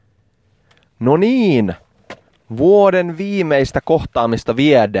No niin, vuoden viimeistä kohtaamista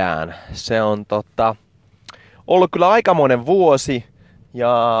viedään. Se on ollut kyllä aikamoinen vuosi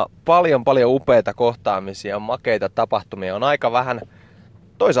ja paljon upeita kohtaamisia, makeita tapahtumia. On aika vähän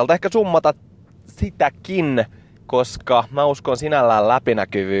toisaalta ehkä summata sitäkin, koska mä uskon sinällään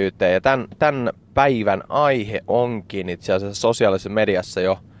läpinäkyvyyteen. Ja tämän päivän aihe onkin itse asiassa sosiaalisessa mediassa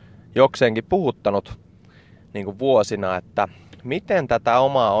jo jokseenkin puhuttanut niin kuin vuosina, että miten tätä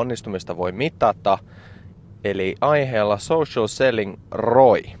omaa onnistumista voi mitata, eli aiheella Social Selling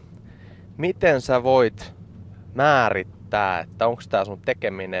ROI. Miten sä voit määrittää, että onko tämä sun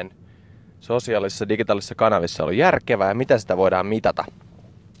tekeminen sosiaalisissa digitaalisissa kanavissa ollut järkevää ja miten sitä voidaan mitata.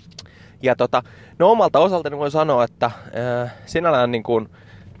 Ja no omalta osaltani voin sanoa, että sinällään niin kuin,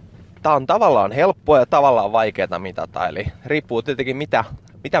 tää on tavallaan helppoa ja tavallaan vaikeaa mitata, eli riippuu tietenkin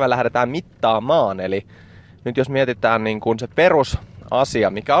mitä me lähdetään mittaamaan, eli nyt jos mietitään niin kuin se perusasia,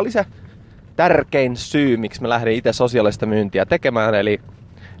 mikä oli se tärkein syy, miksi mä lähdin itse sosiaalista myyntiä tekemään, eli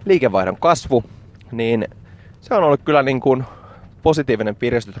liikevaihdon kasvu, niin se on ollut kyllä niin kuin positiivinen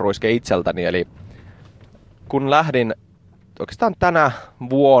piristysruiske itseltäni. Eli kun lähdin oikeastaan tänä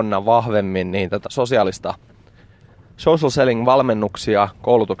vuonna vahvemmin niin tätä social selling valmennuksia,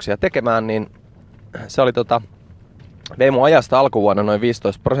 koulutuksia tekemään, niin se oli vei mun ajasta alkuvuonna noin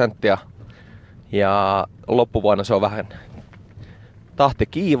 15%. Ja loppuvuonna se on vähän tahti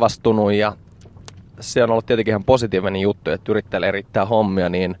kiivastunut ja se on ollut tietenkin ihan positiivinen juttu, että yrittäjälle riittää hommia,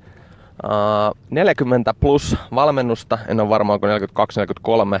 niin 40 plus valmennusta, en ole varmaan kuin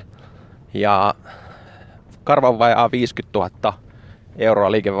 42-43 ja karvan vajaa 50 000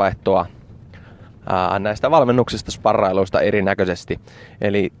 euroa liikevaihtoa näistä valmennuksista, sparrailuista erinäköisesti.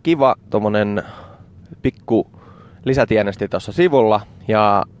 Eli kiva tommonen pikku lisätienesti tuossa sivulla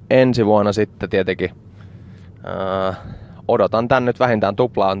ja ensi vuonna sitten tietenkin odotan tän nyt vähintään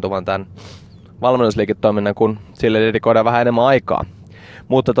tuplaantuvan tämän valmennusliiketoiminnan, kun sille dedikoidaan vähän enemmän aikaa.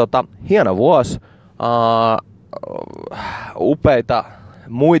 Mutta hieno vuosi, upeita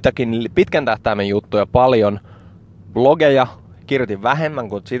muitakin pitkän tähtäimen juttuja, paljon blogeja, kirjoitin vähemmän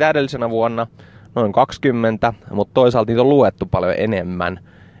kuin sitä edellisenä vuonna, noin 20, mutta toisaalta niitä on luettu paljon enemmän.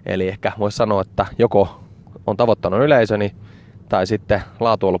 Eli ehkä voisi sanoa, että joko on tavoittanut yleisöni tai sitten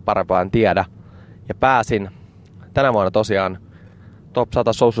laatu on ollut parempaa, en tiedä. Ja pääsin tänä vuonna tosiaan top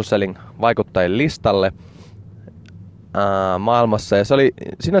 100 social selling vaikuttajien listalle maailmassa. Ja se oli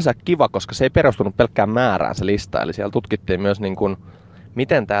sinänsä kiva, koska se ei perustunut pelkkään määrään se lista. Eli siellä tutkittiin myös niin kuin,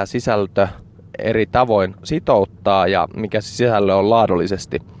 miten tämä sisältö eri tavoin sitouttaa ja mikä se sisällö on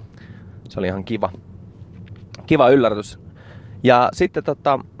laadullisesti. Se oli ihan kiva yllätys. Ja sitten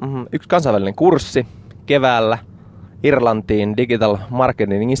yksi kansainvälinen kurssi keväällä Irlantiin Digital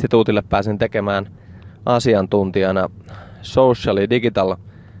Marketing Instituutille pääsin tekemään asiantuntijana Social Digital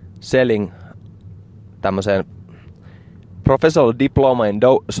Selling tämmöiseen Professional Diploma in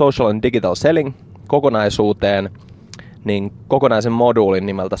Social and Digital Selling kokonaisuuteen, niin kokonaisen moduulin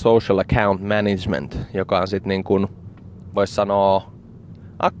nimeltä Social Account Management, joka on sitten niin kuin voisi sanoa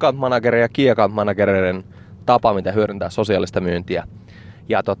account managerin ja key account managerin tapa, miten hyödyntää sosiaalista myyntiä.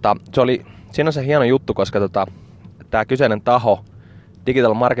 Ja se oli sinänsä hieno juttu, koska tämä kyseinen taho,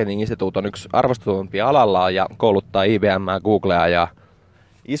 Digital Marketing Institute, on yksi arvostetuimpia alallaan ja kouluttaa IBM, Googlea ja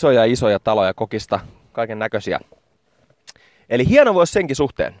isoja taloja, kokista, kaiken näköisiä. Eli hieno vuosi senkin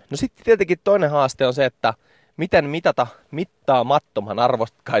suhteen. No sitten tietenkin toinen haaste on se, että miten mitata mittaamattoman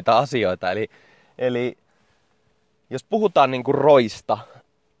arvokkaita asioita. Eli jos puhutaan niin kuin ROIsta,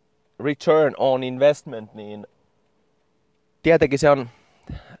 Return on Investment, niin tietenkin se on,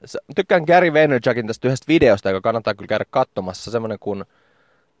 tykkään Gary Vaynerchukin tästä yhdestä videosta, joka kannattaa kyllä käydä katsomassa, semmoinen kuin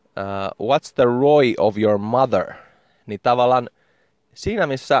What's the ROI of your mother? Niin tavallaan siinä,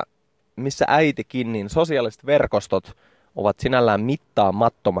 missä äitikin, niin sosiaaliset verkostot ovat sinällään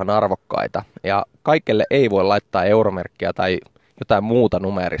mittaamattoman arvokkaita. Ja kaikelle ei voi laittaa euromerkkiä tai jotain muuta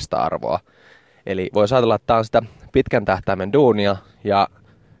numerista arvoa. Eli voisi ajatella, että tämä on sitä pitkän tähtäimen duunia ja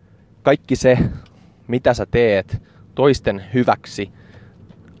kaikki se, mitä sä teet toisten hyväksi,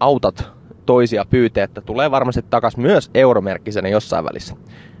 autat toisia pyyteettä, tulee varmasti takas myös euromerkkisenä jossain välissä.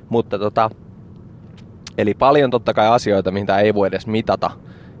 Mutta eli paljon totta kai asioita, mitä ei voi edes mitata.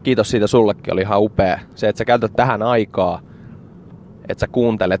 Kiitos siitä sullekin, oli ihan upea. Se, että sä käytät tähän aikaa, että sä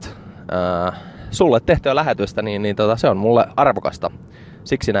kuuntelet sulle tehtyä lähetystä, niin se on mulle arvokasta.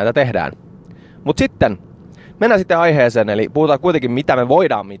 Siksi näitä tehdään. Mutta sitten mennään sitten aiheeseen, eli puhutaan kuitenkin mitä me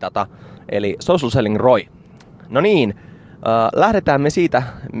voidaan mitata, eli social selling ROI. No niin, lähdetään me siitä,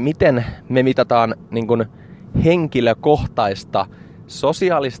 miten me mitataan niin kuin henkilökohtaista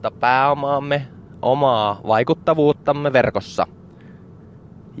sosiaalista pääomaamme, omaa vaikuttavuuttamme verkossa.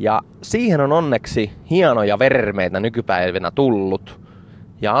 Ja siihen on onneksi hienoja vermeitä nykypäivinä tullut.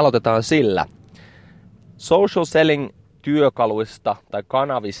 Ja aloitetaan sillä. Social selling työkaluista tai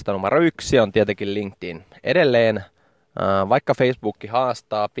kanavista numero 1 on tietenkin LinkedIn. Edelleen, vaikka Facebook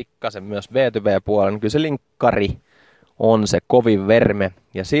haastaa pikkasen myös B2B-puolen, niin kyllä se linkkari on se kovin verme.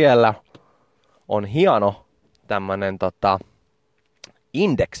 Ja siellä on hieno tämmönen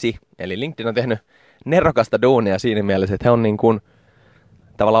indeksi. Eli LinkedIn on tehnyt nerokasta duunia siinä mielessä, että he on niin kuin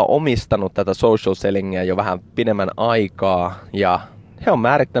tavallaan omistanut tätä social sellingia jo vähän pidemmän aikaa. Ja he on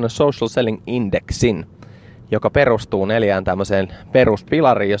määrittänyt social selling indeksin, joka perustuu 4 tämmöiseen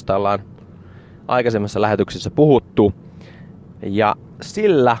peruspilariin, josta ollaan aikaisemmissa lähetyksissä puhuttu. Ja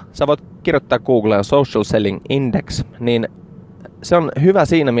sillä sä voit kirjoittaa Googleen social selling index, niin se on hyvä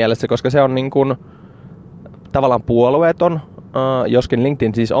siinä mielessä, koska se on niin kuin tavallaan puolueeton, joskin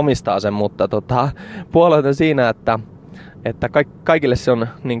LinkedIn siis omistaa sen, mutta puolueeton siinä, että kaikille se on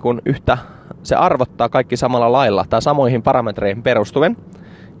niin kuin yhtä, se arvottaa kaikki samalla lailla tai samoihin parametreihin perustuen,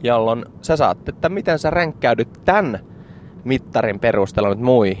 jolloin sä saat, että miten sä ränkkäydyt tämän mittarin perusteella nyt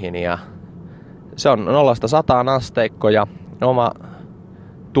muihin. Ja se on 0–100 asteikko ja oma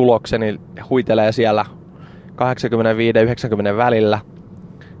tulokseni huitelee siellä 85–90 välillä.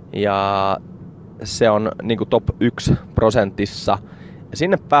 Ja se on niinku top 1%. Ja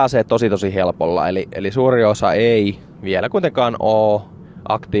sinne pääsee tosi helpolla. Eli suuri osa ei vielä kuitenkaan ole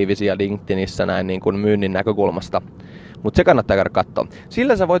aktiivisia LinkedInissä näin niin kuin myynnin näkökulmasta. Mutta se kannattaa käydä katsoa.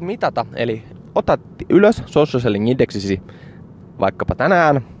 Sillä sä voit mitata, eli otat ylös social selling indeksisi vaikkapa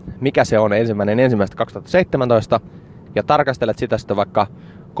tänään, mikä se on 1.1.2017, ja tarkastelet sitä sitten vaikka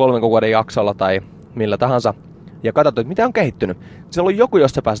 3 kuukauden jaksolla tai millä tahansa, ja katsot, että mitä on kehittynyt. Siellä on joku,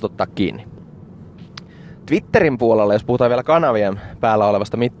 jos sä pääset ottaa kiinni. Twitterin puolella, jos puhutaan vielä kanavien päällä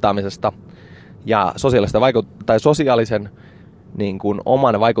olevasta mittaamisesta ja sosiaalisen niin kuin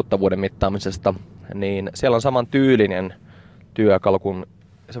oman vaikuttavuuden mittaamisesta, niin siellä on saman tyylinen työkalu kuin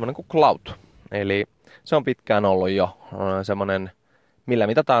semmoinen kuin Cloud. Eli se on pitkään ollut jo semmoinen, millä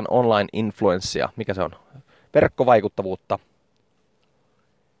mitataan online influenssia, mikä se on, verkkovaikuttavuutta.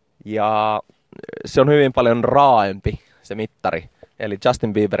 Ja se on hyvin paljon raaempi se mittari. Eli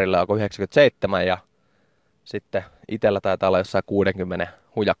Justin Bieberillä on 97 ja sitten itsellä taitaa olla jossain 60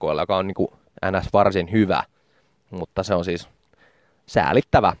 hujakoilla, joka on niin kuin NS varsin hyvä. Mutta se on siis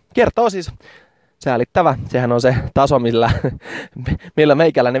säälittävä. Kertoo siis säälittävä. Sehän on se taso, millä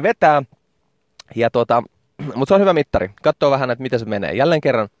meikäläinen vetää. Ja mutta se on hyvä mittari. Katsoo vähän, että miten se menee. Jälleen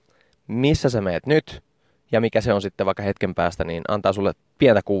kerran, missä sä meet nyt ja mikä se on sitten vaikka hetken päästä, niin antaa sulle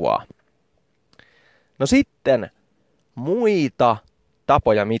pientä kuvaa. No sitten muita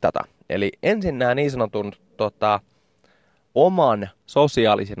tapoja mitata. Eli ensin nämä niin sanotun oman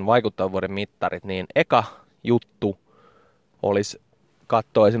sosiaalisen vaikuttavuuden mittarit, niin eka juttu olisi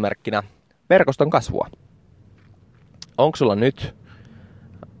katsoa esimerkkinä verkoston kasvua. Onko sulla nyt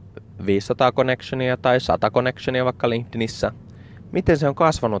 500 connectionia tai 100 connectionia vaikka LinkedInissä? Miten se on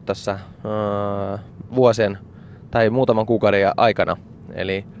kasvanut tässä vuosien tai muutaman kuukauden aikana?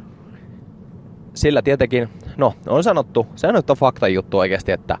 Eli sillä tietenkin, on sanottu, se on nyt fakta juttu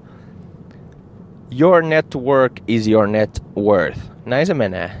oikeasti, että your network is your net worth. Näin se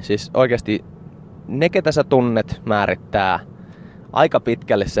menee. Siis oikeasti ne, ketä sä tunnet, määrittää aika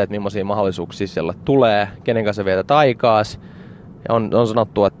pitkälle se, että millaisia mahdollisuuksia siellä tulee, kenen kanssa vietät aikaas. Ja on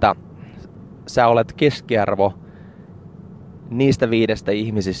sanottu, että sä olet keskiarvo niistä 5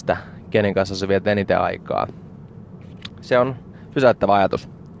 ihmisistä, kenen kanssa sä vietät eniten aikaa. Se on pysäyttävä ajatus.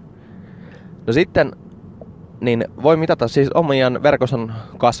 No sitten niin voi mitata siis omien verkoston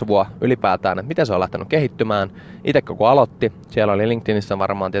kasvua ylipäätään, että miten se on lähtenyt kehittymään. Itse kun aloitti, siellä oli LinkedInissä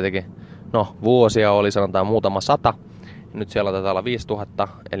varmaan tietenkin, vuosia oli sanotaan muutama 100. Nyt siellä taitaa olla 5000,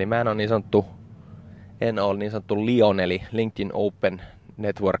 eli mä en ole niin sanottu Lion, eli LinkedIn Open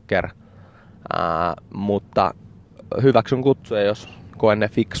Networker, mutta hyväksyn kutsuja, jos koen ne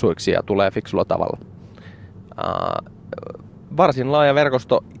fiksuiksi ja tulee fiksulla tavalla. Varsin laaja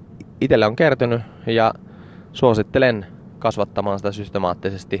verkosto itselle on kertynyt ja suosittelen kasvattamaan sitä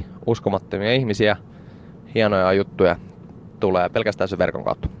systemaattisesti. Uskomattomia ihmisiä, hienoja juttuja tulee pelkästään sen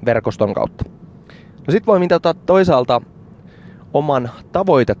verkoston kautta. No sit voi mitata toisaalta oman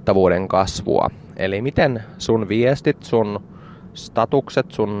tavoitettavuuden kasvua. Eli miten sun viestit, sun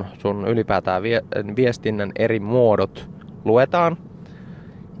statukset, sun ylipäätään viestinnän eri muodot luetaan.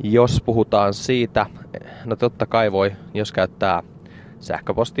 Jos puhutaan siitä, no totta kai voi, jos käyttää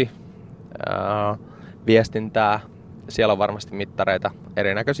sähköposti, viestintää, siellä on varmasti mittareita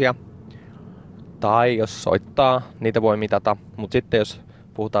erinäköisiä. Tai jos soittaa, niitä voi mitata. Mutta sitten jos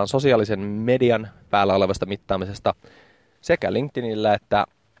puhutaan sosiaalisen median päällä olevasta mittaamisesta sekä LinkedInillä että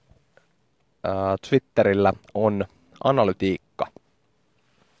Twitterillä on analytiikka.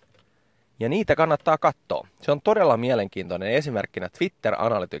 Ja niitä kannattaa katsoa. Se on todella mielenkiintoinen esimerkkinä Twitter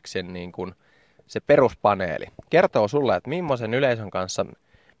Analyticsin niin kuin se peruspaneeli. Kertoo sulle, että millaisen yleisön kanssa,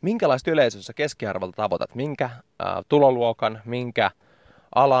 minkälaista yleisössä keskiarvolta tavoitat, minkä tuloluokan, minkä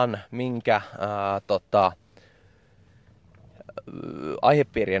alan, minkä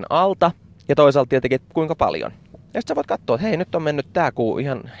aihepiirien alta ja toisaalta tietenkin, että kuinka paljon. Ja sitten sä voit katsoa, että hei, nyt on mennyt tää kuu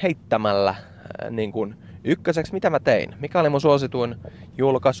ihan heittämällä niin kuin ykköseksi, mitä mä tein. Mikä oli mun suosituin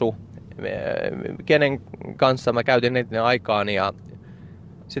julkaisu, kenen kanssa mä käytin eniten aikaani ja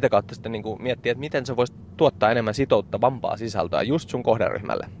sitä kautta sitten niin kuin miettiä, että miten sä voisit tuottaa enemmän sitouttavampaa sisältöä just sun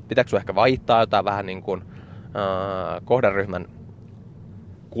kohderyhmälle. Pitääkö sun ehkä vaihtaa jotain vähän niin kuin kohderyhmän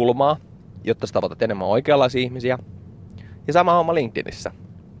kulmaa, jotta sä tavoitat enemmän oikeanlaisia ihmisiä. Ja sama homma LinkedInissä.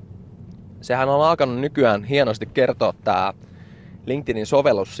 Sehän on alkanut nykyään hienosti kertoa tää LinkedInin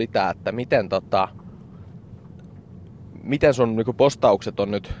sovellus sitä, että miten sun niinku postaukset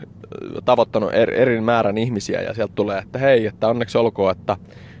on nyt tavoittanut eri määrän ihmisiä ja sieltä tulee, että hei, että onneksi olkoon, että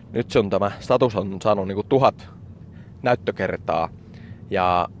nyt sun tämä status on saanut niinku 1000 näyttökertaa.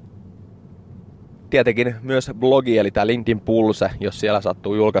 Ja tietenkin myös blogi, eli tämä LinkedIn Pulse, jos siellä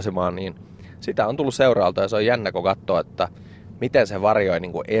sattuu julkaisemaan, niin sitä on tullut seuraalta ja se on jännä, kun katsoo, että miten se varioi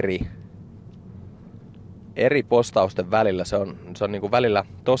niinku eri postausten välillä. Se on niinku välillä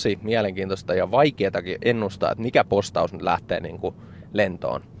tosi mielenkiintoista ja vaikeatakin ennustaa, että mikä postaus nyt lähtee niinku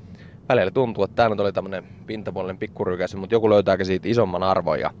lentoon. Välillä tuntuu, että täällä oli tämmönen pintapuolinen pikkurykäisy, mutta joku löytääkin siitä isomman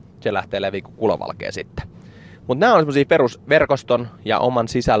arvon ja se lähtee leviin kuin kulovalkea sitten. Mutta nämä on semmosia perusverkoston ja oman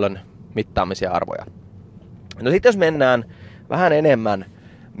sisällön mittaamisia arvoja. No sitten jos mennään vähän enemmän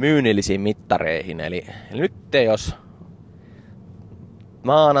myynnillisiin mittareihin, eli nyt jos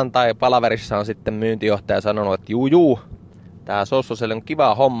maanantai-palaverissa on sitten myyntijohtaja sanonut, että juu, tää sosiaalisella on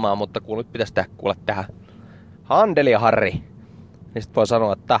kivaa hommaa, mutta kun nyt pitäisi tehdä handelia, Harri, niin sit voi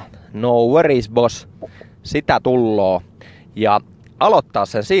sanoa, että no worries boss, sitä tulloo. Ja aloittaa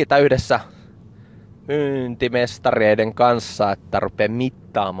sen siitä yhdessä myyntimestareiden kanssa, että rupeaa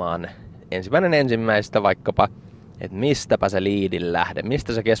mittaamaan ensimmäistä vaikkapa, että mistäpä se liidin lähde,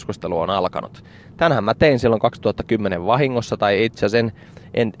 mistä se keskustelu on alkanut. Tänhän mä tein silloin 2010 vahingossa, tai itse asiassa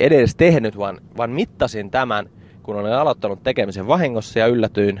en edes tehnyt, vaan mittasin tämän, kun olen aloittanut tekemisen vahingossa ja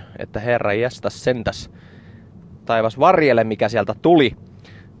yllätyin, että herra jästäs sentäs taivas varjelle, mikä sieltä tuli.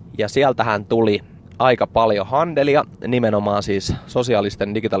 Ja sieltähän tuli aika paljon handelia, nimenomaan siis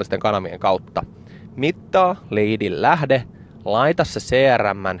sosiaalisten digitaalisten kanavien kautta. Mittaa liidin lähde, laita se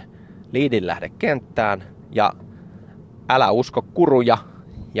CRM:n liidin lähde kenttään ja älä usko kuruja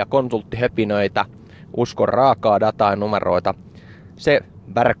ja konsulttihöpinöitä, usko raakaa dataa ja numeroita. Se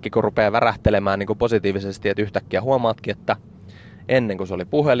värkki, kun rupeaa värähtelemään niin kuin positiivisesti, että yhtäkkiä huomaatkin, että ennen kuin se oli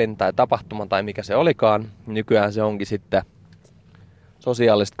puhelin tai tapahtuma tai mikä se olikaan, nykyään se onkin sitten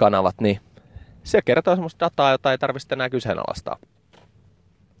sosiaaliset kanavat, niin se kertoo semmoista dataa, jota ei tarvitse enää kyseenalaistaa.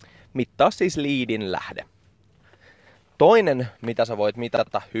 Mittaa siis liidin lähde. Toinen, mitä sä voit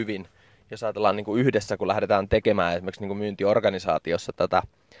mitata hyvin, jos ajatellaan niin kuin yhdessä, kun lähdetään tekemään esimerkiksi niin kuin myyntiorganisaatiossa tätä,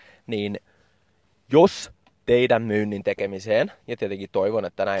 niin jos teidän myynnin tekemiseen, ja tietenkin toivon,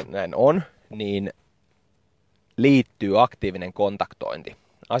 että näin on, niin liittyy aktiivinen kontaktointi,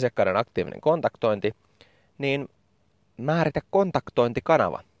 asiakkaiden aktiivinen kontaktointi, niin määritä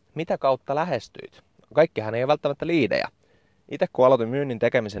kontaktointikanava. Mitä kautta lähestyit? Kaikkihan ei ole välttämättä liidejä. Itse kun aloitin myynnin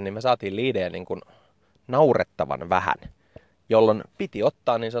tekemisen, niin me saatiin liidejä niin kuin naurettavan vähän, jolloin piti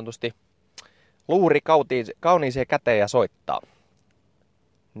ottaa niin sanotusti luuri kauniiseen käteen ja soittaa.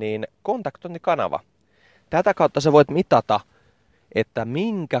 Niin kontaktointikanava. Tätä kautta sä voit mitata, että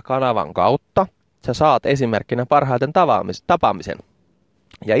minkä kanavan kautta sä saat esimerkkinä parhaiten tapaamisen.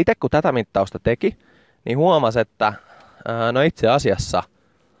 Ja itse kun tätä mittausta teki, niin huomasi, että no itse asiassa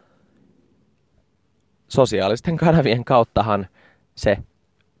sosiaalisten kanavien kauttahan se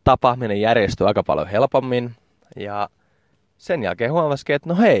tapaaminen järjestyy aika paljon helpommin. Ja sen jälkeen huomasikin, että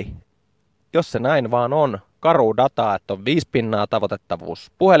no hei, jos se näin vaan on, karu dataa, että on 5 pinnaa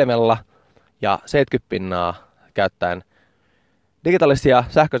tavoitettavuus puhelimella ja 70 pinnaa käyttäen digitaalisia,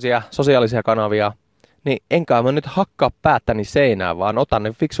 sähköisiä, sosiaalisia kanavia, niin enkä mä nyt hakkaa päättäni seinään, vaan otan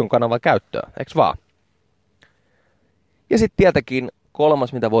ne fiksun kanavan käyttöön, eiks vaan? Ja sitten tietenkin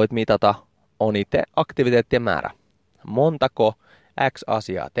kolmas, mitä voit mitata, on itse aktiviteettien määrä. Montako X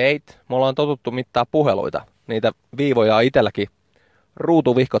asiaa teit? Me ollaan totuttu mittaa puheluita. Niitä viivoja on itselläkin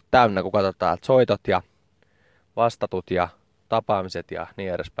ruutuvihkot täynnä, kun katsotaan, että soitot ja vastatut ja tapaamiset ja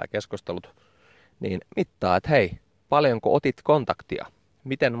niin edespäin keskustelut. Niin mittaa, että hei, paljonko otit kontaktia?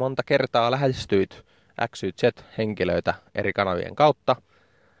 Miten monta kertaa lähestyit X, Y, Z henkilöitä eri kanavien kautta?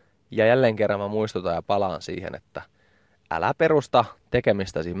 Ja jälleen kerran mä muistutan ja palaan siihen, että älä perusta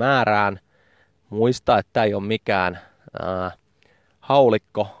tekemistäsi määrään. Muista, että tämä ei ole mikään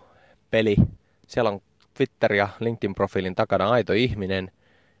haulikko peli. Siellä on Twitter- ja LinkedIn-profiilin takana aito ihminen.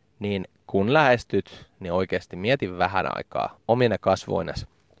 Niin kun lähestyt, niin oikeasti mieti vähän aikaa omine kasvoines,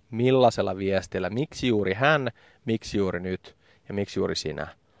 millaisella viestillä, miksi juuri hän, miksi juuri nyt ja miksi juuri sinä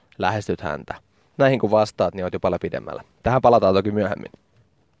lähestyt häntä. Näihin kun vastaat, niin oot jo paljon pidemmällä. Tähän palataan toki myöhemmin.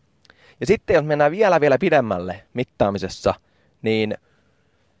 Ja sitten jos mennään vielä pidemmälle mittaamisessa, niin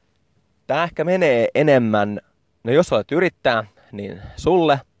tämä ehkä menee enemmän, no jos olet yrittäjä, niin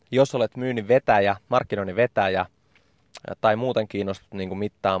sulle, jos olet myynnin vetäjä, markkinoinnin vetäjä, tai muuten kiinnostut niin kuin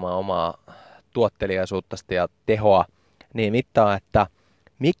mittaamaan omaa tuotteliaisuuttasi ja tehoa, niin mittaa, että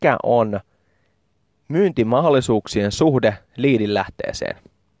mikä on myyntimahdollisuuksien suhde liidin lähteeseen.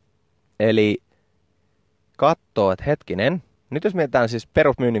 Eli katsoo, että hetkinen, nyt jos mietitään siis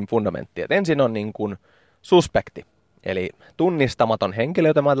perusmyynnin fundamenttia, että ensin on niin kuin suspekti, eli tunnistamaton henkilö,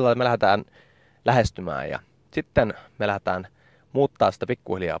 jota me ajatellaan, että me lähdetään lähestymään, ja sitten me lähdetään muuttaa sitä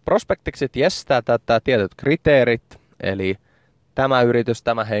pikkuhiljaa prospektiksi, että jes, täyttää tietyt kriteerit, eli tämä yritys,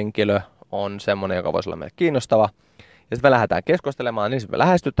 tämä henkilö on semmoinen, joka voisi olla meille kiinnostava. Ja sitten me lähdetään keskustelemaan, niin sitten me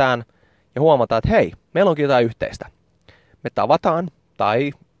lähestytään ja huomataan, että hei, meillä onkin jotain yhteistä. Me tavataan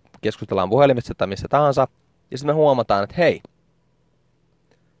tai keskustellaan puhelimessa tai missä tahansa. Ja sitten me huomataan, että hei,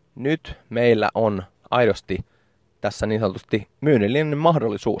 nyt meillä on aidosti tässä niin sanotusti myynnillinen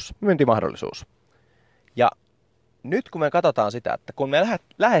mahdollisuus, myyntimahdollisuus. Ja nyt kun me katsotaan sitä, että kun me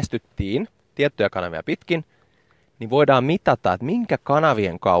lähestyttiin tiettyjä kanavia pitkin, niin voidaan mitata, että minkä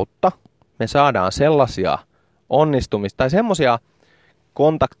kanavien kautta me saadaan sellaisia onnistumista tai semmoisia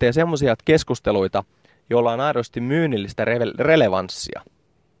kontakteja, semmoisia keskusteluita, joilla on aidosti myynnillistä relevanssia.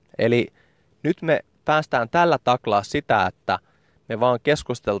 Eli nyt me päästään tällä taklaa sitä, että me vaan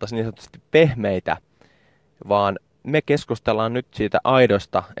keskusteltaisiin niin sanotusti pehmeitä, vaan me keskustellaan nyt siitä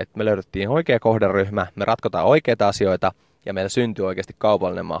aidosta, että me löydettiin oikea kohderyhmä, me ratkotaan oikeita asioita ja meillä syntyy oikeasti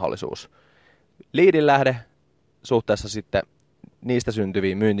kaupallinen mahdollisuus. Liidin lähde suhteessa sitten niistä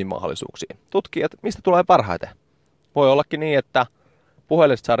syntyviin myyntimahdollisuuksiin. Tutkijat, mistä tulee parhaiten? Voi ollakin niin, että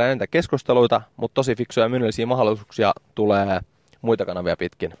puhelimesta saadaan enemmän keskusteluita, mutta tosi fiksuja myynnillisiä mahdollisuuksia tulee muita kanavia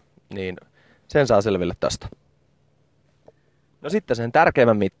pitkin. Niin sen saa selville tästä. No sitten sen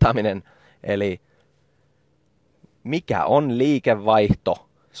tärkeimmän mittaaminen, eli mikä on liikevaihto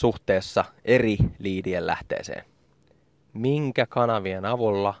suhteessa eri liidien lähteeseen? Minkä kanavien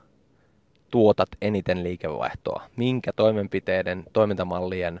avulla tuotat eniten liikevaihtoa? Minkä toimenpiteiden,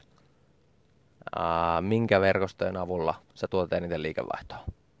 toimintamallien, minkä verkostojen avulla sä tuotat eniten liikevaihtoa?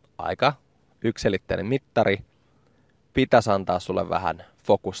 Aika yksiselitteinen mittari. Pitäisi antaa sulle vähän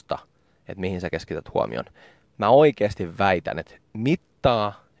fokusta, että mihin sä keskität huomioon. Mä oikeasti väitän, että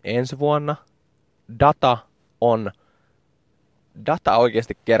mittaa ensi vuonna. Data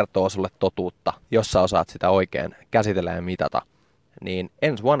oikeasti kertoo sulle totuutta, jos sä osaat sitä oikein käsitellä ja mitata. Niin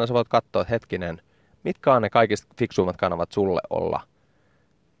ensi vuonna sä voit katsoa, että hetkinen, mitkä on ne kaikista fiksuimmat kanavat sulle olla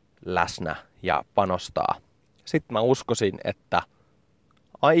läsnä ja panostaa. Sitten mä uskoisin, että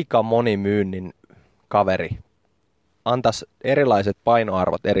aika moni myynnin kaveri antaisi erilaiset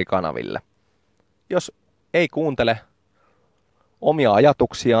painoarvot eri kanaville. Jos ei kuuntele omia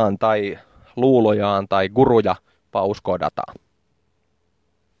ajatuksiaan tai luulojaan tai guruja, vaan uskoo dataa.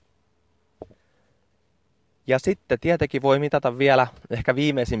 Ja sitten tietenkin voi mitata vielä ehkä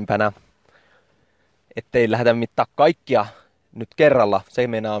viimeisimpänä, ettei lähdetä mittaa kaikkia nyt kerralla. Se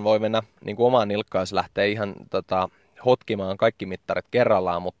voi mennä niin kuin omaan nilkkaan, jos lähtee ihan hotkimaan kaikki mittarit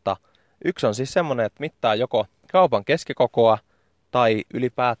kerrallaan, mutta yksi on siis semmoinen, että mittaa joko kaupan keskikokoa tai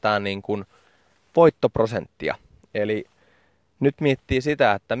ylipäätään niin kuin voittoprosenttia. Eli nyt miettii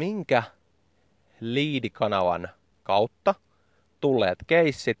sitä, että minkä liidikanavan kautta tulleet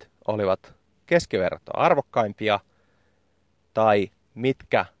keissit olivat keskivertoa arvokkaimpia tai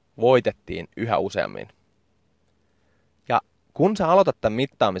mitkä voitettiin yhä useammin. Ja kun sä aloitat tämän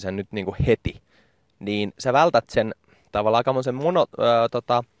mittaamisen nyt niin kuin heti, niin sä vältät sen tavallaan aikamoisen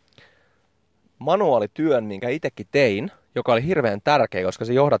manuaalityön, minkä itsekin tein, joka oli hirveän tärkeä, koska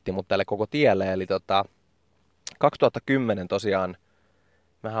se johdatti mut tälle koko tielle. Eli 2010 tosiaan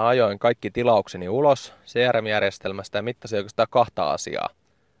mähän ajoin kaikki tilaukseni ulos CRM-järjestelmästä ja mittasin oikeastaan kahta asiaa.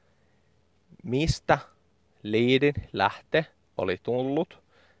 Mistä liidin lähte oli tullut,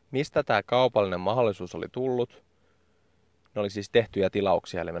 mistä tämä kaupallinen mahdollisuus oli tullut. Ne oli siis tehtyjä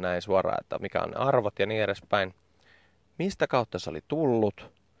tilauksia, eli mä näin suoraan, että mikä on ne arvot ja niin edespäin. Mistä kautta se oli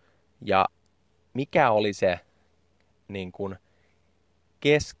tullut ja mikä oli se niin kuin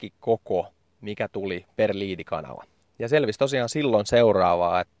keskikoko, mikä tuli per liidikanava. Ja selvisi tosiaan silloin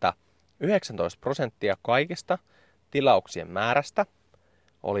seuraavaa, että 19% kaikista tilauksien määrästä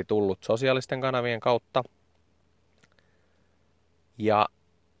oli tullut sosiaalisten kanavien kautta. Ja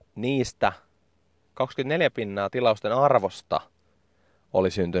niistä 24% tilausten arvosta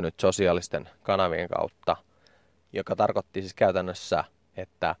oli syntynyt sosiaalisten kanavien kautta, joka tarkoitti siis käytännössä,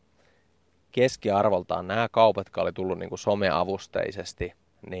 että keskiarvoltaan nämä kaupat, jotka oli tullut niin kuin someavusteisesti,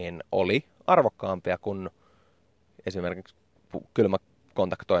 niin oli arvokkaampia kuin esimerkiksi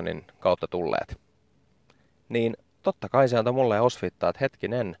kylmäkontaktoinnin kautta tulleet. Niin totta kai se antoi mulle osviittaa, että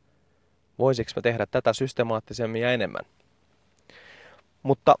hetkinen, voisiko mä tehdä tätä systemaattisemmin ja enemmän.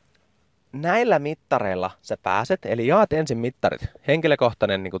 Mutta näillä mittareilla sä pääset, eli jaat ensin mittarit.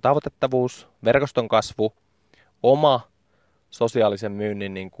 Henkilökohtainen niin kuin tavoitettavuus, verkoston kasvu, oma sosiaalisen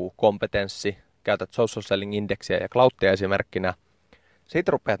myynnin niin kuin kompetenssi, käytät social selling indeksiä ja cloudtia esimerkkinä.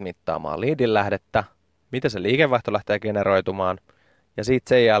 Sitten rupeat mittaamaan liidin lähdettä, miten se liikevaihto lähtee generoitumaan, ja sitten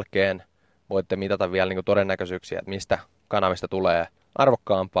sen jälkeen voitte mitata vielä niin kuin todennäköisyyksiä, että mistä kanavista tulee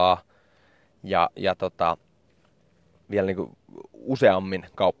arvokkaampaa ja vielä niin kuin useammin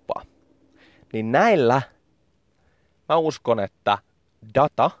kauppaa. Niin näillä mä uskon, että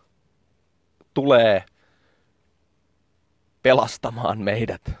data tulee pelastamaan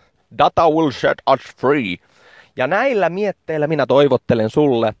meidät. Data will set us free. Ja näillä mietteillä minä toivottelen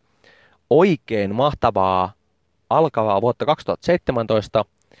sulle oikein mahtavaa alkavaa vuotta 2017.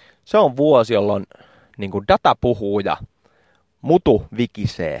 Se on vuosi, jolloin niin kuin data puhuu ja mutu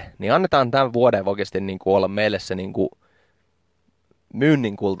vikisee. Niin annetaan tämän vuoden oikeasti niin kuin olla meille se niin kuin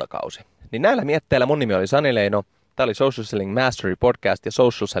myynnin kultakausi. Niin näillä mietteillä mun nimi oli Sani Leino. Tämä oli Social Selling Mastery Podcast ja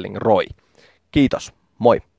Social Selling ROI. Kiitos. Moi.